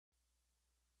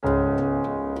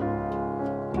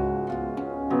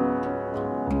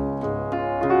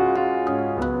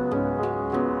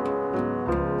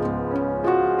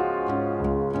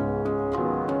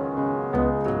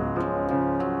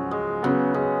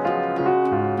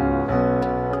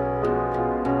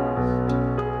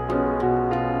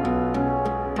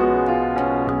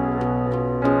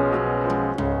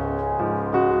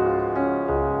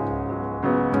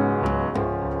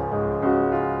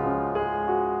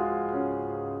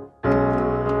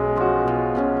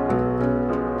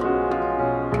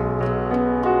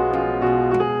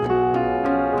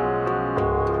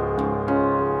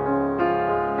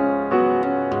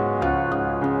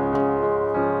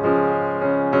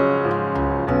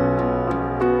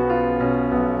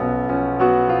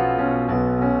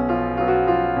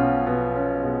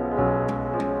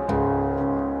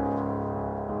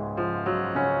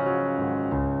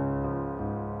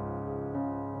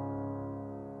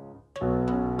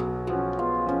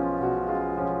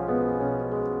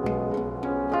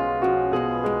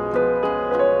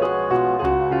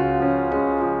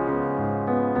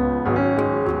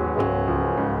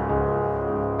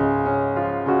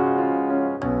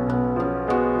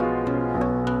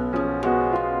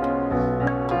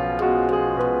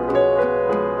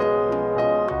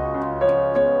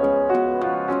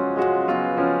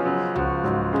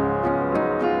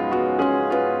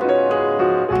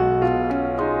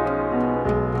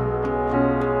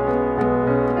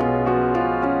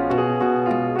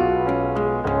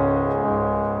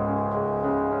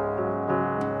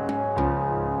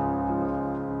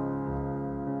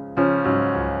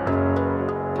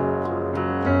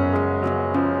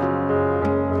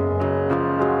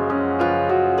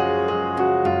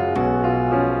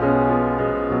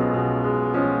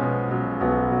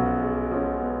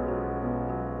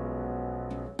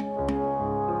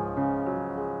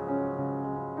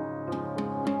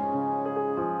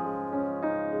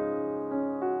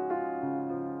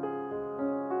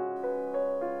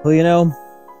Well,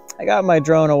 I got my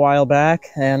drone a while back,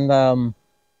 and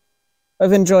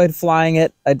I've enjoyed flying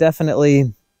it. I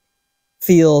definitely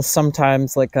feel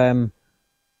sometimes like I'm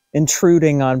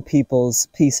intruding on people's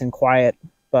peace and quiet,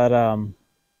 but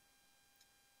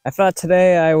I thought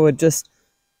today I would just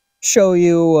show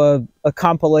you a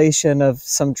compilation of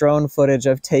some drone footage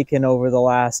I've taken over the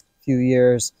last few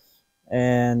years,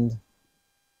 and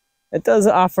it does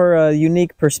offer a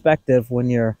unique perspective when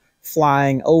you're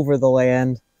flying over the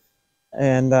land,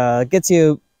 and gets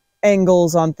you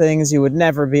angles on things you would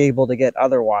never be able to get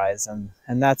otherwise,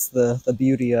 and that's the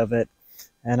beauty of it.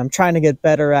 And I'm trying to get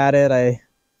better at it. I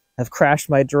have crashed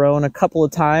my drone a couple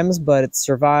of times, but it's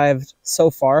survived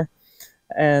so far.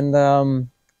 And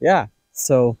yeah,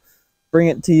 so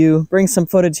bring some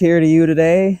footage here to you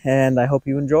today, and I hope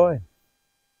you enjoy.